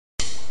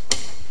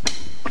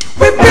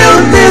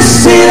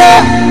city.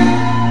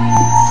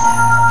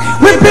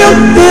 We built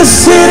this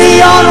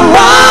city on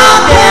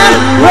rock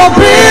and roll.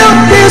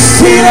 Built this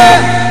city.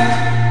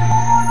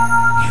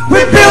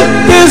 We built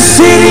this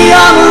city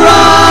on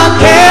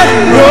rock and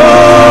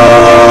roll.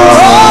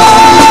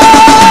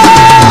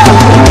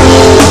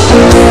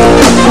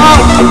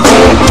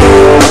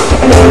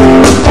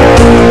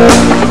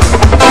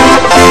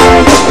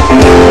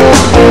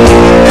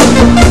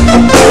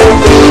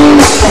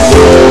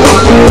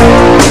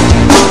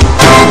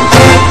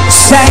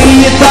 Say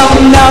you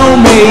don't know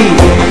me,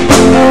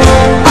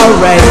 I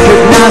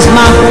recognize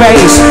my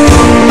face.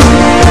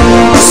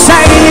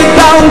 Say you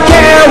don't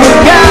care what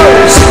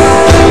goes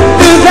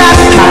through that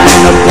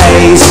kind of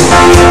place.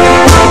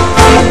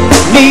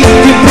 Leave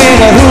you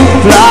in a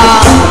hoopla,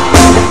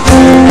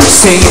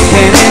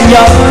 sinking in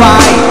your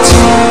fight.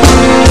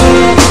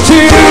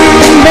 Too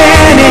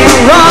many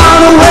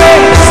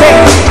runaways,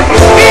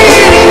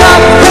 eating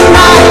up the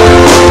night.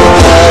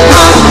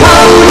 I'm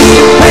Cody,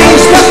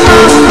 pays the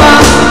mama.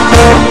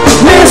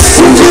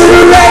 Listen to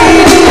the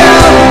radio.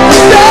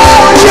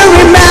 Don't you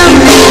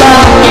remember?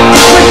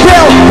 We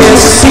built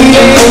this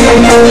city.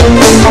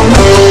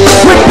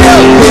 We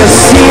built this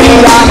city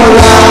on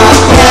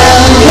rock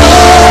and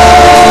roll.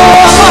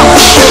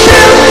 We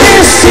built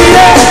this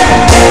city.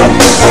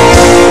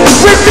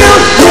 We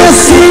built this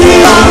city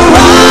on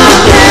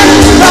rock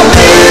and roll.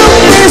 We built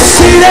this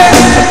city.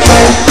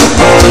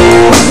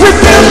 We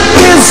built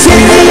this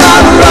city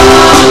on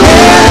rock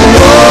and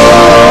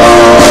roll.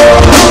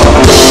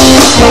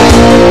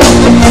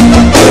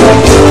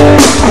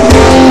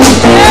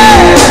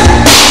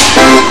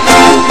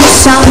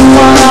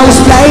 Someone else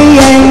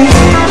playing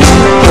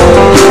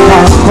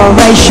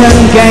corporation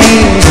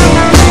games.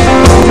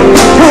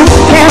 Who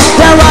cares?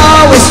 They're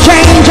always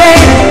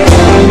changing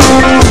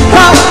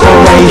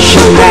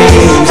corporation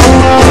names.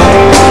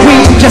 We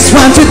just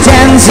want to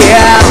dance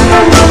here.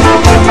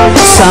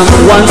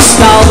 Someone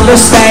stole the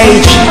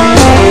stage.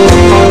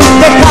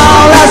 They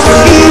call us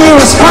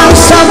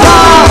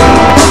irresponsible.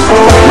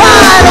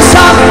 Write us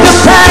off the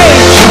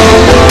page.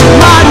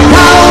 Not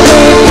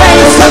only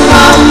pays the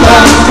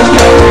number.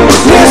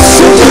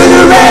 Listen to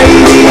the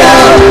radio.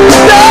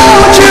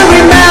 Don't you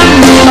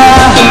remember?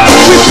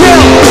 We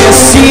built this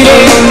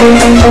city.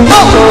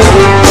 Oh,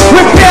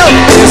 we built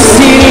this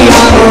city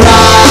on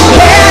rock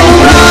and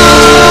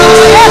roll.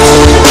 Yes,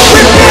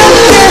 we built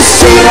this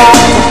city.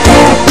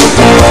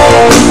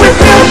 We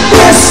built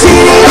this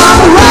city on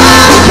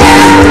rock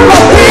and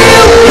roll. We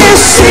built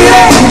this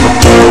city.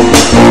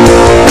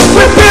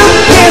 We built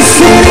this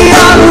city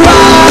on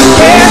rock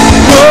and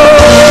roll.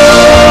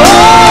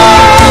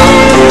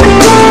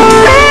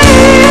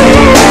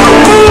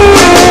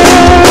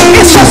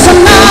 It's just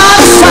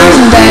another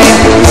Sunday,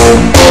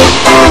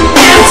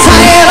 and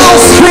tired on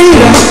the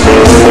street.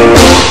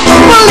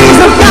 Police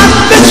have got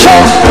the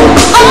choke.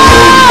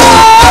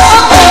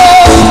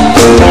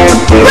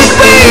 When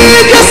we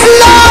just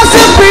lost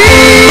a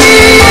beat.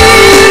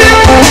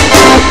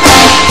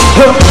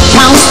 Who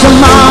counts the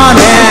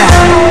money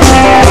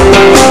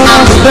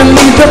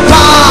underneath the